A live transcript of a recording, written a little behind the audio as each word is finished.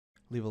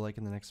Leave a like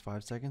in the next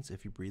 5 seconds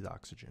if you breathe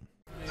oxygen.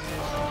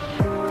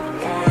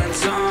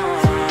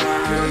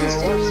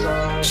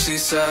 She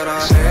said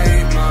I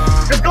hate my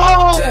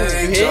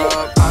day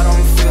job. I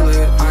don't feel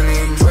it. I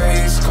need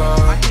race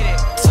car.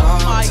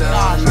 Top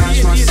down,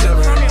 match my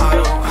ceiling. I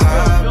don't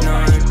have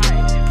none.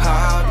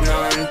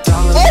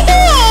 Dollars on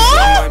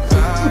my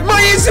back.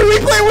 My instant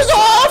replay was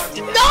off!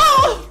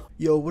 No!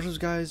 Yo, what is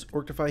guys?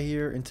 Orcedify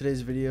here. In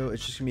today's video,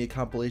 it's just gonna be a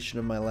compilation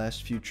of my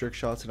last few trick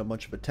shots and a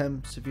bunch of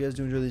attempts. If you guys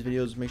do enjoy these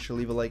videos, make sure to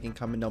leave a like and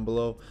comment down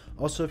below.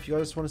 Also, if you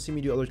guys want to see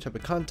me do other type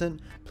of content,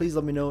 please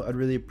let me know. I'd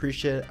really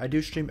appreciate it. I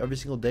do stream every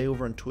single day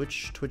over on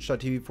Twitch,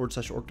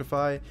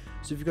 twitch.tv/Orcedify.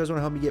 So if you guys want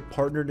to help me get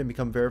partnered and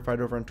become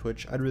verified over on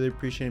Twitch, I'd really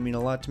appreciate it. It mean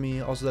a lot to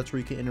me. Also, that's where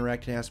you can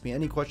interact and ask me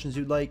any questions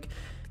you'd like.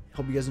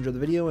 Hope you guys enjoy the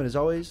video, and as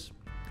always,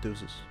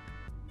 deuces.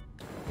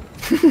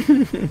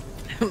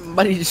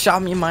 Buddy just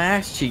shot me in my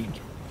ass cheek.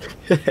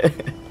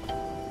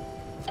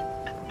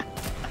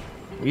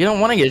 You don't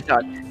want to get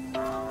shot.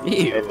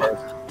 Ew.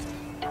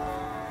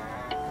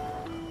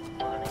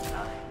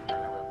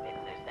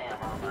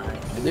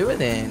 Do it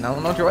then. I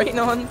don't know what you're waiting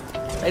on.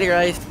 Later,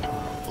 guys.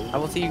 I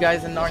will see you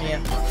guys in Narnia.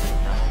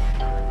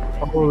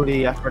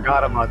 Holy, I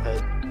forgot about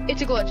that.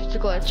 It's a glitch, it's a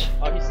glitch.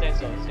 Oh, he stands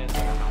still,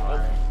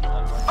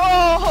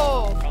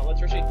 Oh! Alright,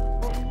 let's retreat.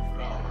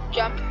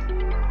 Jump.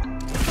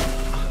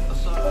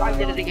 I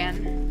did it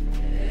again.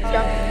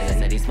 Jump.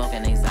 Said he's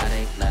smoking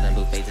exotic, let them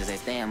blue faces, they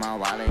stay in my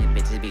wallet.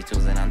 Bitches be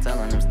choosing, I'm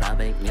telling them stop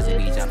it. Music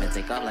be jumping,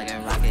 take off like a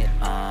rocket.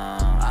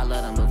 I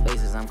love them blue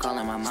faces, I'm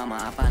calling my mama.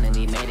 I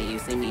finally made it, you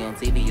see me on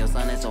TV. Your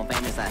son is so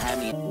famous, I had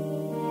me.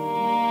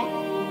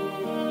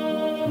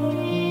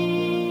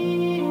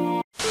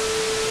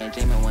 And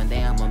dreaming one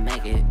day I'ma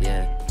make it,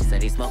 yeah.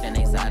 Said he's smoking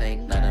exotic,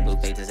 let them blue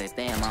faces, they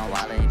stay in my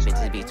wallet.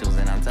 Bitches be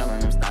choosing, I'm telling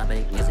them stop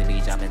it. Music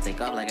be jumping, take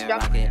off like a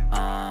rocket.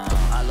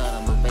 I love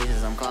them blue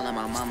faces, I'm calling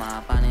my mama.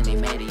 I finally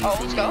made it, you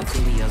see me on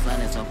TV. Your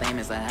son is so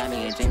famous, I had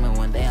me a dreaming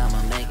one day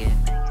I'ma make it.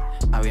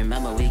 I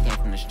remember we came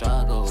from the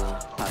struggle.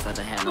 Pops out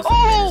the handle some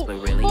business, but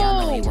really I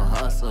know he will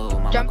hustle.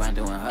 Mama grind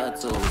doing her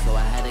too, so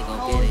I had to go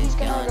get it.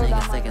 Young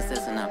niggas stay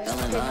consistent, I fell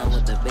in love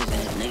with the vision.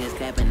 Niggas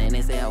capping and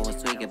they say I was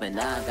tweaking, but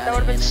now I got that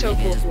would have been so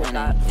cool with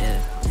that.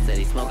 Yeah, said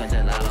he smoking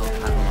gelato. I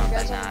put my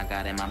back, now I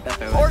got in my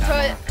pepper. Or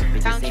cut.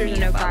 Bouncers and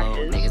no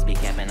practice. Niggas be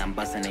capping, I'm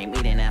busting, they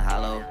meeting that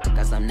hollow.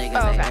 Got some niggas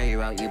that hear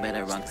you out, you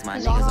better run. Cause my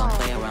niggas don't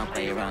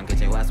play around. Get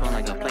your ass one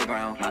like a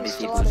playground. My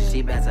bitch,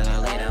 she back to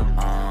her later.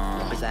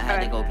 Bitch, I had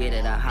to go get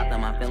it. I hopped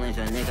on my feelings,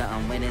 your nigga,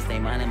 I'm winning. Stay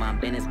minding my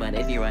business, but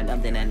if you run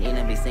up, then I need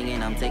to be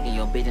singing. I'm taking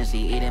your bitch and she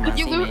eating my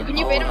semen. Can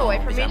you bait him away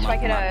from me so I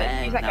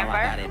can use that Now I got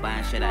campfire? it,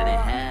 buying shit I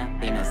didn't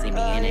have. They must see me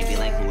and they be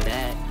like, who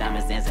that?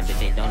 Diamonds dancing, bitch,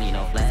 they don't need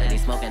no flash. Said he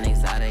smoking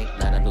exotic,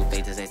 let them blue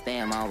faces, they stay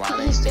in my wallet.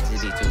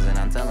 Bitches be choosing,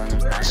 I'm telling them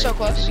stop it. So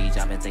close. Be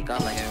jumping, take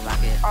off like a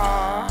rocket.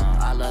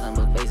 I love them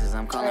blue faces,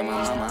 I'm calling my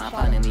mama. I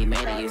finally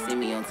made it, you see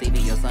me on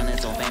TV. Your son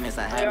is so famous,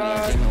 I had me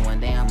a dreaming one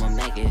day I'ma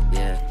make it,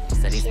 yeah.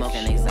 Said he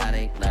smoking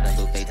exotic, let them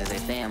blue faces, they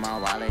stay in my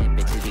wallet.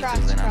 Bitches be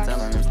choosing, I'm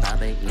telling them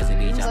stop it. Music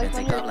be jumping,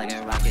 take off like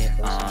a rocket.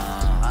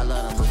 I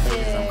love them blue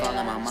faces, I'm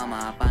calling my mama.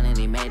 I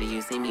finally made it,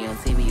 you see me on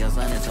TV. Your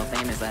son is so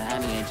famous, I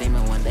had me a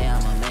dreaming one day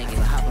I'ma make it.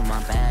 So hop in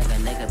my bag, a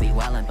nigga be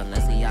wildin',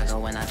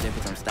 Balenciaga when I drip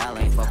with some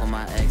styling. Fuck with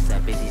my ex,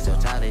 that bitch, he so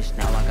childish.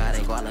 Now I got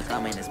it, Guala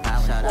coming, it's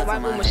piling. Shout out to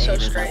my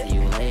haters, I see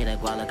you later.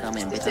 Guala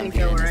coming, bitch, I'm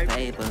getting this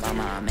paper.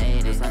 Mama, I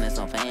made it, son is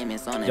so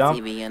famous on the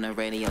TV and the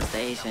radio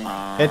station.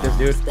 Hit this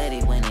dude.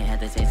 Steady winning, had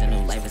to chase a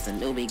new life, it's a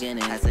new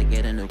beginning. Had to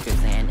get a new crib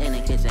stand in the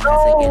kitchen,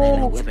 had to get a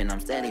new whipping, I'm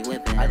steady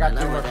whipping. I got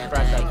love with that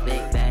bag,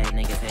 big bag,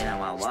 niggas hate on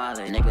my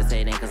wallet. Niggas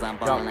hating cause I'm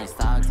ballin' like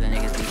stocks, and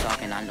niggas be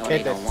talking, I know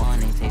they don't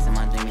want it. Chasing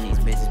my dream and these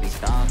bitches be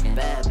stalking.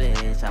 Bad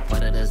bitch, I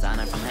put a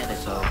designer from head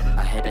to toe.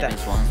 I hit that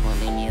bitch once, won't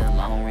leave me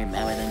alone,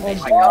 remember them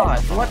bitches. Oh my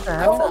god, what the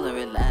hell? Tell her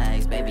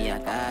relax, baby, I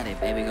got it.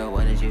 Baby girl,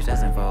 what is you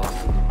stressing for?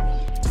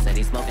 Said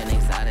he smoking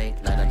exotic,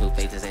 let them blue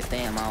faces, they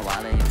stay in my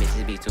wallet.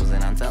 Bitches be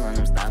choosing, I'm telling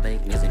them stop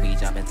it. Music be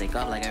jumping, take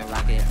off like a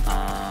rocket.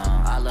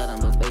 I love them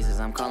blue faces,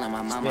 I'm calling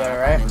my mama.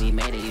 I finally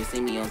made it, you see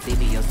me on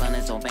TV. Your son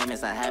is so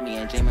famous, I had me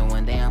a dreaming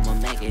one day I'ma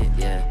make it,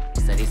 yeah.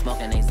 Said he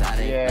smoking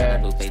exotic, let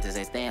them blue faces,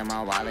 they stay in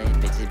my wallet.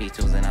 Bitches be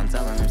choosing, I'm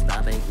telling them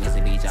stop it.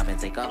 Music be jumping,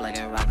 take off like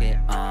a rocket.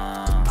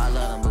 I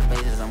love them blue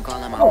faces, I'm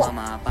calling my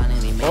mama. I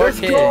finally made it,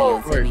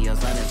 you see me. Your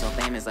son is so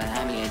famous, I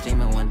had me a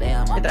dreaming one day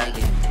I'ma make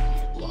it.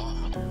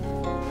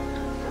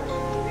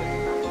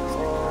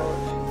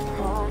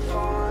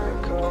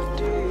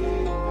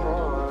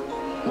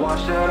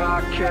 Watch that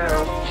I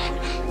care.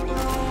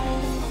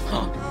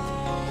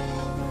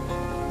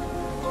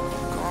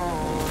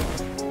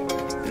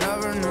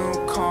 Never knew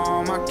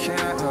calm, I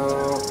can't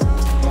help.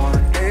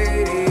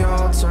 180,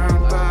 all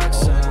turn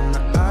backs and the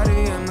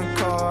Addy in the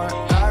car,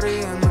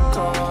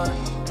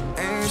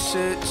 Ain't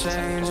shit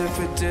change, if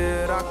it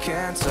did, I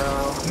can't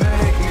tell.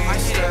 Make me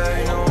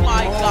stay, no more.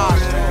 My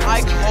gosh,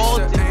 I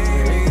called it.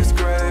 Amy's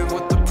grave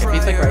with the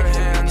prayer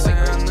hands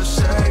and the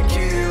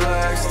shaky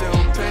legs,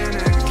 still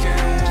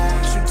panicking.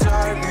 Won't you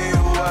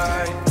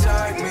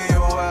take me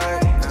away,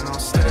 and I'll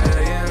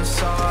stay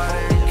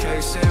inside in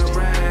case it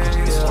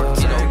rains. Or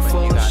take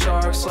full of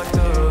sharks like the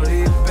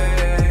hoodie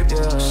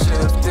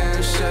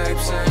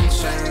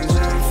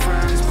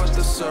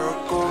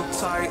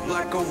bright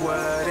like a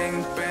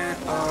wedding band.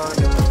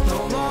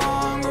 No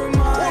longer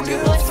mind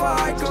if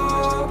I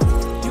go.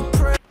 You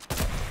pray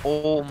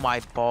Oh my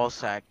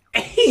ballsack.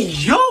 Hey,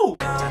 yo!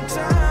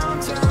 down,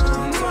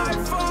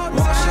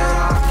 why should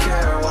I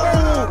care what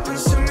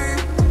happens to me?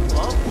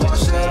 Why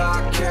should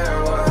I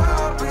care what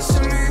happens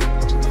to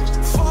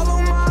me?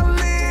 Follow my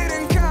lead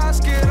and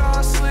casket,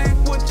 I sleep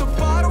with the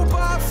bottle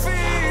by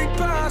feet,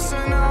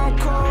 passing out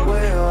cold.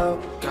 Way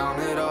up, count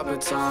it up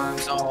at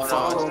times.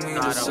 Follow me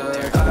to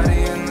say,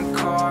 Addy in the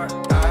car,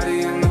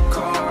 Addy in the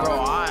car. Bro,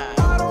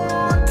 I don't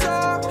wanna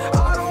talk,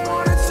 I don't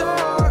wanna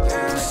talk.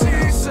 And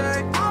she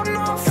say, I'm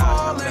not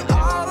falling,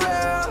 I'll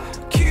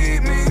live.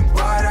 Keep me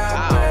right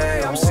at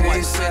bay, I'm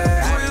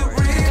seasick. Quit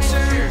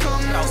reaching,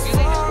 come this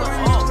far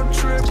and on a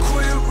trip.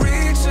 Quit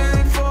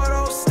reaching for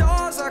those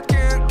stars I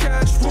can't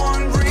catch.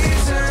 One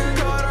reason,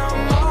 cut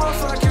 'em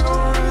off like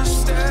your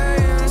wrist. Stay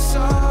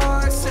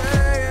inside,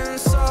 stay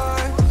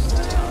inside.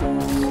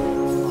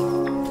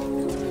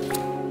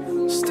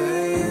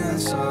 Stay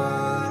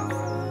inside.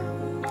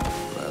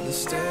 Rather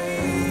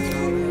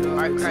stay.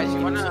 Alright, Chris, you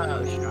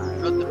wanna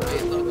build the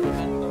base a little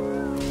bit?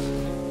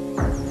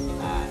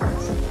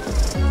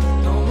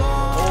 No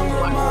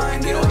longer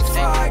mind if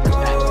I go.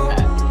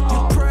 You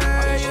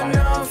pray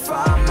enough, I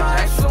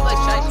might fall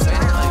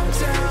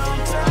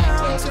down.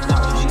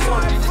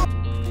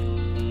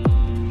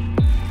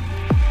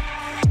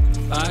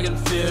 I can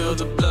feel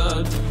the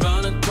blood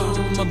running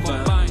through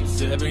my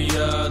veins every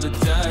other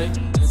day.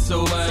 It's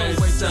always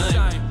the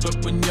same,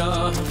 but when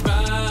you're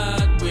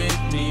right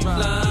with me,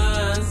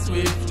 flying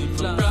swiftly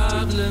for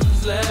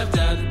problems left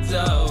at the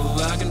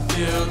door. I can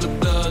feel the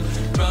blood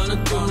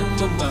running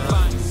through my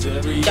veins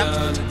every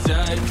other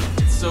day.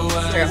 It's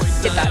always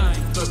the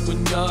same, but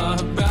when you're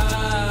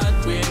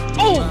right with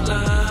me,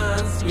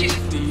 flying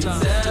swiftly,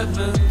 it's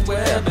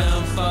everywhere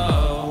bound for.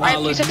 Alright,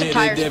 you set some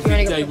tires if you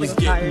wanna go with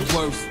tires.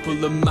 Worse,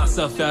 pulling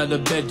myself out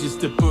of bed just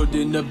to put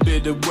in a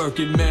bit of work.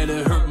 It man,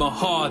 it hurt my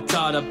heart,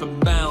 tied up and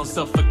bound,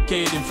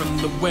 suffocating from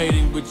the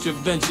waiting, which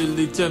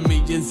eventually turned me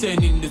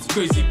insane. And it's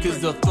crazy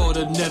cause I thought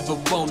I never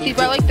wanted. He's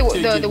probably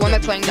like the one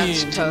that's laying down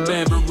his toe.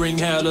 Remembering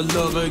how to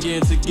love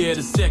again to get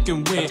a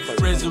second wind,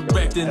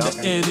 resurrecting the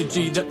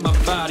energy that my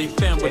body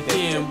found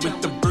within.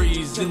 With the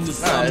breeze in the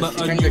summer,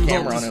 a new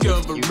hope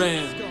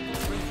discovering.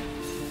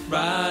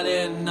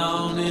 Riding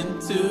on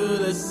into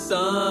the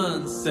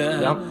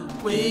sunset. Yep.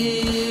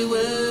 We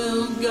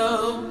will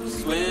go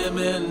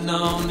swimming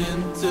on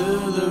into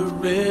the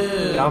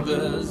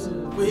rivers.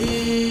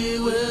 We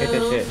will Hit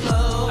that shit.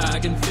 flow. I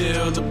can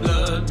feel the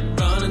blood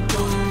running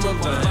through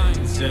my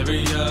veins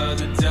every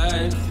other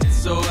day.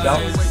 It's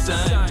always the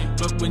same,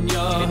 but when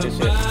you're Hit that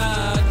shit.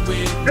 right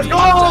with me, Let's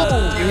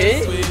go! You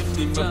hit?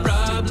 swiftly, my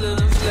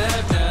problems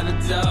left at the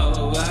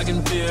door. I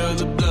can feel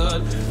the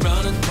blood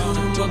running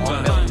through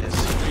my veins.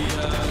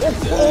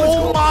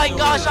 Oh my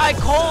gosh, I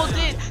called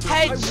it!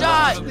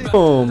 Headshot!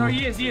 Boom. No,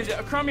 he is.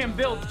 Chromium,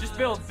 build. Just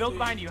build. Build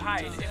behind you.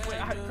 Hide.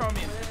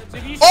 Chromium. So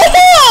if you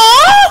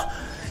Oh!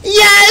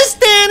 Yes,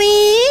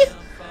 Danny!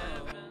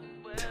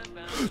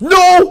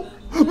 No!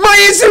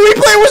 My instant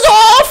replay was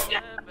off!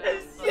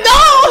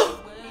 No!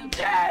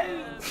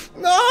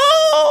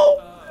 No!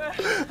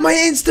 My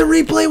instant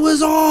replay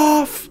was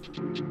off!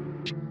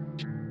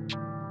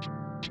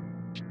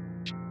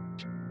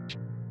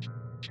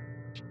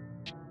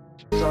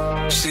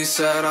 She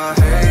said I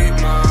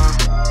hate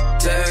my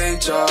day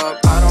job.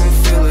 I don't